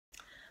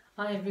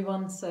Hi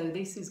everyone, so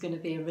this is going to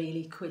be a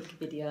really quick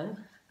video,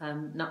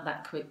 not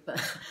that quick, but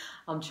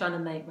I'm trying to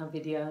make my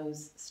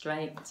videos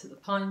straight to the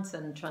point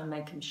and trying to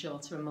make them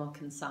shorter and more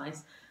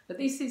concise. But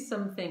this is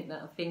something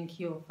that I think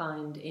you'll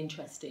find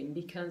interesting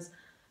because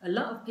a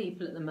lot of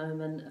people at the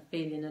moment are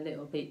feeling a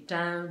little bit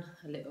down,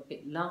 a little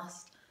bit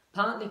lost,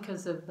 partly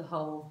because of the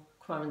whole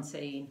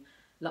quarantine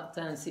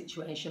lockdown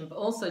situation, but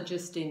also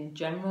just in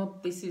general.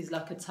 This is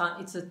like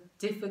it's a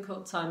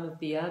difficult time of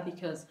the year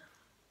because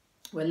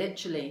we're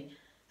literally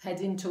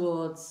heading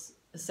towards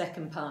the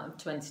second part of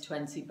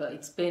 2020, but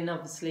it's been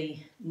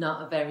obviously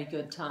not a very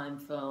good time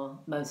for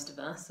most of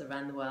us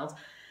around the world.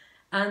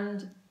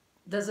 And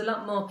there's a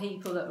lot more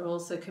people that are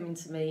also coming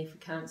to me for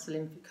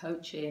counselling, for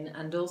coaching,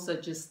 and also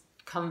just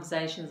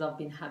conversations I've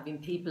been having.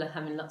 People are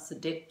having lots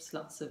of dips,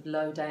 lots of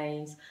low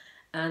days.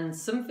 And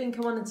something I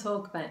want to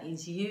talk about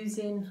is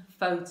using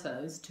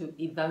photos to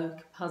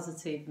evoke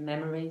positive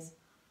memories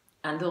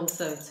and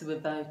also to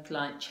evoke,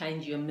 like,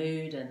 change your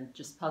mood and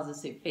just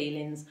positive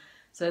feelings.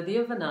 So the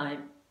other night,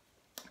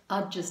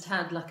 I'd just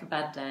had like a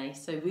bad day.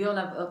 So we all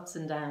have ups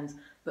and downs,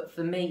 but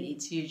for me,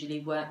 it's usually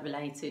work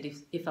related.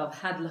 If I've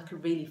had like a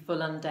really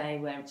full on day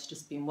where it's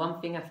just been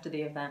one thing after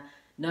the other,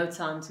 no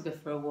time to go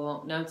for a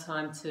walk, no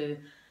time to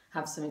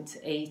have something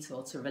to eat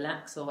or to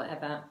relax or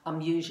whatever, I'm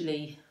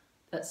usually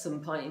at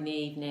some point in the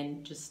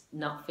evening just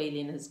not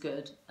feeling as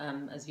good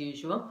as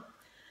usual.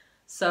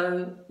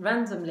 So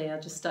randomly, I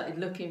just started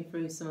looking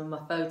through some of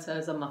my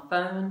photos on my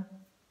phone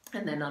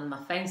and then on my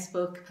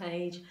Facebook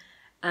page.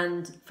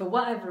 And for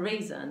whatever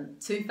reason,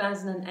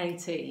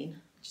 2018,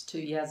 which is 2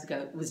 years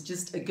ago, was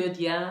just a good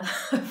year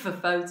for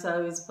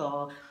photos,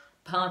 for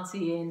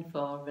partying,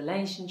 for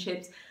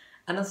relationships.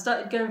 And I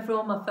started going through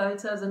all my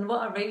photos, and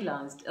what I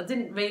realised, I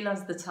didn't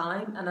realise the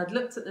time, and I'd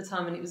looked at the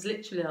time and it was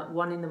literally like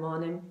 1 in the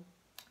morning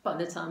by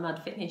the time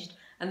I'd finished.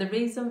 And the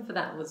reason for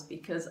that was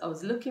because I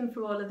was looking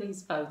through all of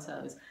these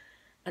photos,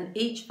 and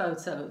each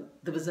photo,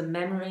 there was a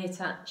memory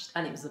attached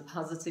and it was a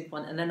positive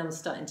one. And then I was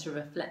starting to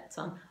reflect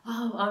on,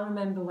 oh, I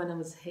remember when I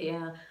was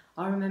here.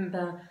 I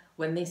remember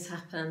when this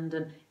happened.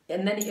 And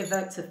then it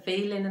evoked a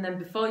feeling. And then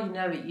before you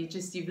know it,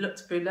 you've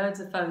looked through loads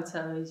of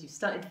photos. You've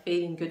started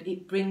feeling good.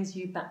 It brings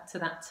you back to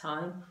that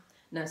time.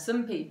 Now,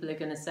 some people are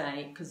going to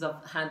say, because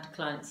I've had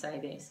clients say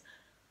this,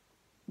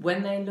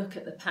 when they look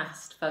at the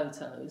past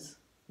photos,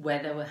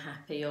 where they were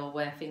happy or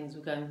where things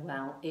were going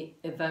well, it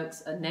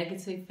evokes a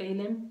negative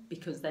feeling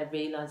because they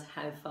realise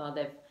how far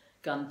they've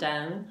gone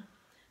down.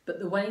 But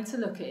the way to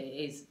look at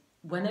it is,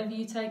 whenever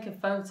you take a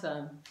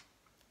photo,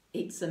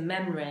 it's a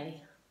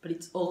memory, but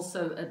it's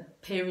also a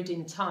period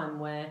in time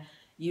where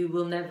you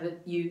will never,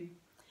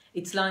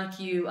 it's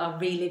like you are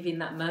reliving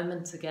that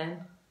moment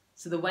again.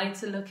 So the way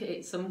to look at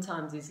it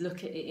sometimes is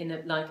look at it in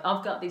a, like,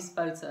 I've got this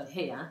photo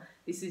here,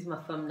 this is my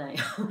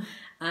thumbnail,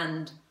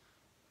 and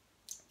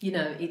you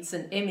know, it's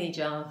an image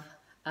of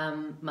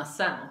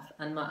myself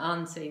and my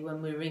auntie when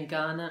we were in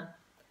Ghana.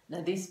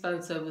 Now, this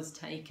photo was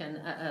taken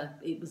at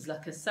it was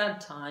like a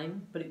sad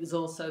time, but it was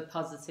also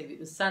positive.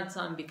 It was sad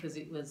time because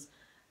it was,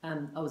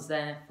 I was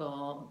there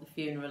for the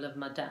funeral of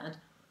my dad,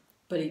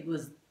 but it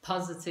was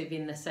positive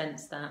in the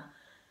sense that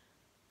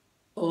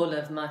all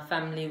of my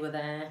family were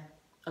there.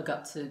 I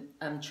got to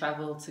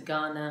travel to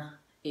Ghana.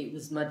 It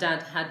was, my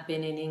dad had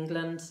been in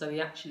England, so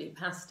he actually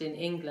passed in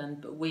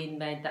England, but we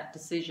made that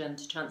decision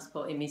to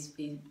transport him.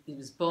 He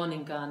was born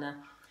in Ghana.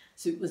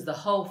 So it was the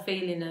whole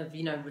feeling of,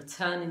 you know,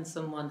 returning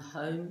someone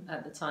home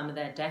at the time of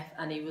their death,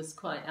 and he was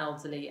quite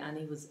elderly and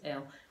he was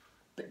ill.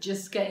 But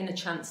just getting a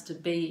chance to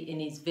be in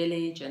his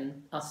village,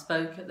 and I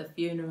spoke at the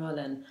funeral,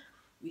 and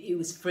it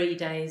was 3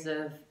 days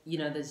of, you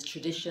know, there's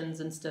traditions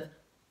and stuff.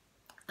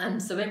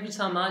 And so every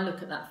time I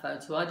look at that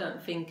photo, I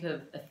don't think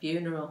of a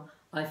funeral.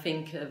 I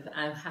think of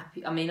how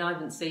happy, I mean, I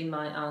haven't seen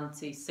my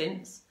auntie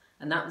since,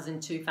 and that was in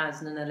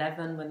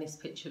 2011 when this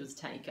picture was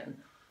taken.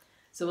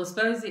 So I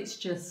suppose it's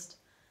just,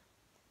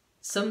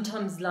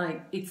 sometimes,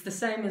 like, it's the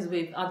same as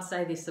with, I'd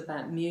say this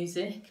about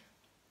music,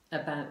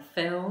 about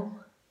film,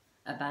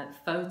 about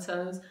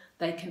photos.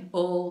 They can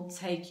all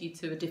take you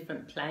to a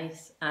different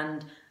place.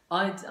 And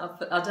I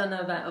don't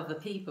know about other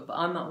people, but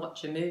I might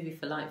watch a movie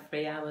for like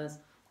 3 hours,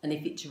 and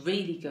if it's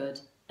really good,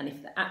 and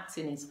if the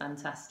acting is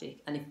fantastic,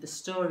 and if the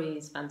story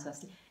is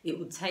fantastic, it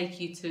will take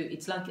you to,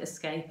 it's like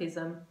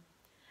escapism.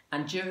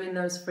 And during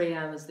those 3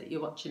 hours that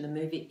you're watching the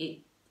movie, it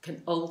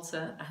can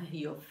alter how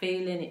you're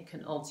feeling, it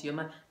can alter your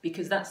mind,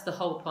 because that's the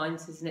whole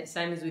point, isn't it?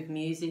 Same as with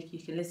music, you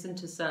can listen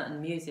to certain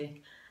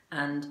music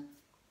and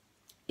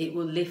it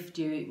will lift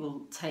you, it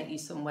will take you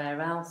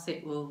somewhere else,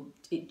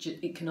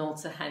 it can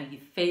alter how you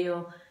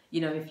feel.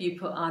 You know, if you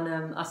put on,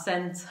 I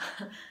sent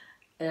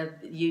a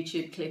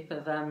YouTube clip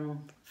of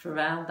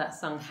Pharrell, that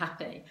song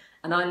Happy,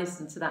 and I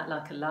listen to that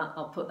like a lot.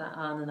 I'll put that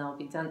on and I'll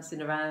be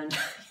dancing around.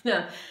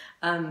 You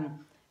know,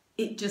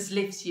 it just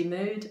lifts your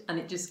mood and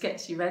it just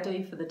gets you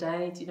ready for the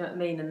day. Do you know what I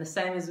mean? And the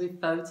same as with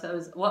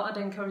photos. What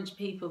I'd encourage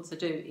people to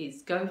do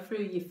is go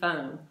through your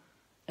phone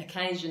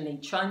occasionally,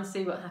 try and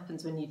see what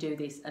happens when you do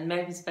this, and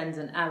maybe spend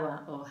an hour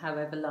or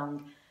however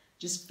long,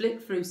 just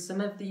flick through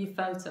some of your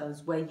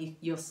photos where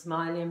you're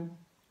smiling,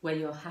 where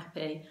you're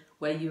happy,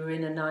 where you were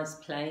in a nice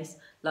place.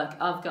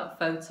 Like I've got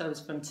photos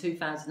from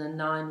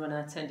 2009 when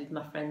I attended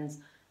my friend's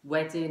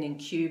wedding in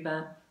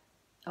Cuba.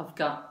 I've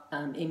got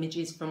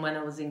images from when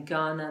I was in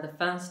Ghana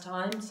the first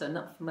time, so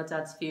not for my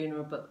dad's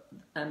funeral, but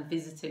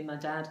visiting my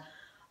dad.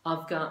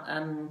 I've got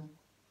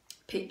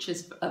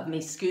pictures of me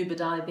scuba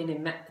diving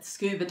in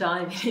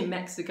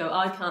Mexico.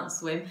 I can't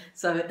swim,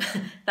 so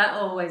that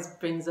always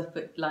brings up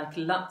like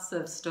lots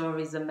of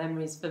stories and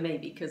memories for me,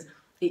 because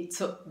it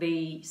took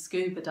the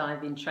scuba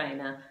diving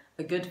trainer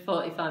a good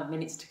 45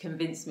 minutes to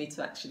convince me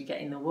to actually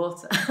get in the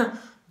water.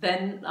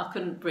 Then I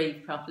couldn't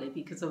breathe properly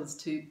because I was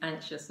too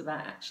anxious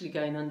about actually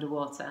going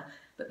underwater.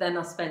 But then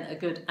I spent a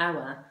good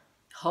hour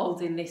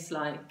holding this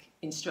like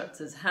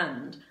instructor's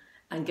hand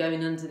and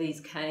going under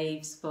these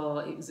caves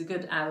for, it was a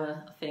good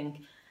hour, I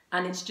think.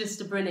 And it's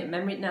just a brilliant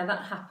memory. Now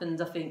that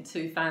happened, I think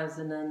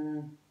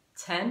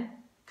 2010,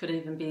 could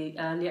even be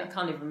earlier. I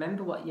can't even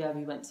remember what year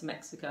we went to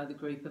Mexico, the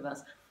group of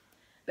us.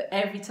 But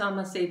every time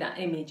I see that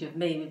image of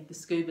me with the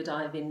scuba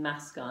diving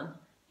mask on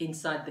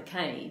inside the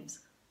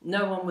caves,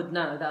 no one would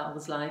know that I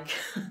was like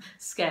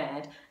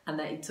scared and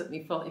that it took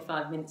me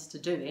 45 minutes to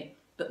do it.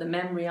 But the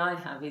memory I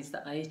have is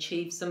that I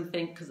achieved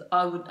something, because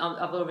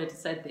I've already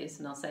said this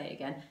and I'll say it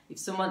again, if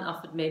someone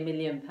offered me £1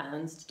 million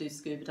to do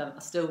scuba diving, I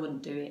still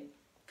wouldn't do it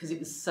because it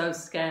was so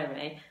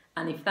scary.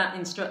 And if that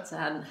instructor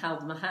hadn't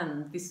held my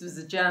hand, this was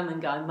a German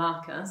guy,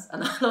 Marcus,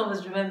 and I'll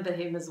always remember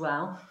him as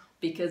well,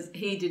 because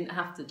he didn't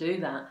have to do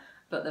that.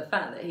 But the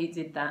fact that he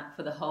did that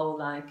for the whole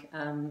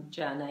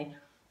journey,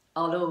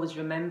 I'll always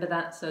remember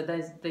that. So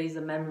these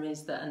are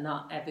memories that are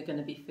not ever going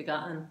to be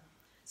forgotten.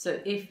 So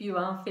if you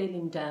are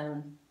feeling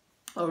down,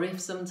 or if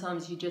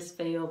sometimes you just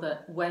feel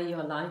that where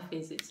your life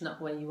is, it's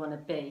not where you want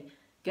to be,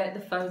 get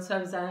the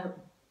photos out.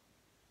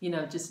 You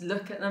know, just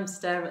look at them,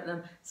 stare at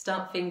them,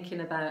 start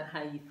thinking about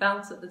how you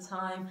felt at the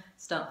time,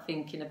 start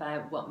thinking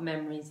about what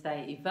memories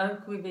they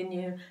evoke within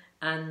you.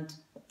 And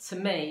to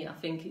me, I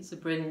think it's a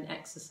brilliant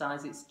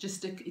exercise. It's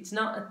just it's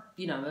not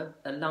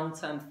a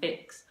long-term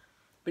fix,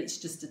 but it's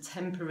just a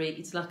temporary,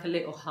 it's like a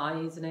little high,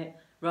 isn't it?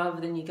 Rather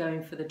than you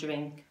going for the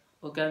drink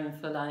or going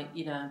for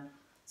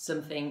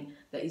something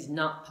that is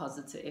not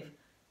positive.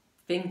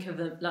 Think of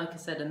like I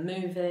said, a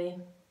movie,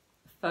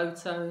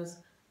 photos,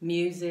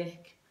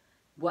 music,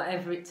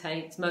 whatever it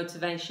takes,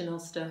 motivational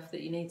stuff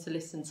that you need to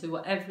listen to,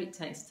 whatever it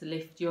takes to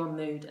lift your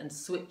mood and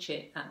switch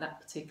it at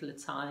that particular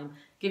time.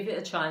 Give it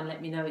a try and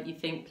let me know what you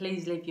think.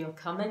 Please leave your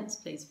comments.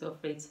 Please feel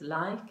free to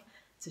like,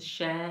 to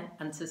share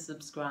and to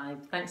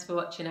subscribe. Thanks for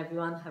watching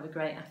everyone. Have a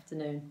great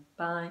afternoon.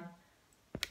 Bye.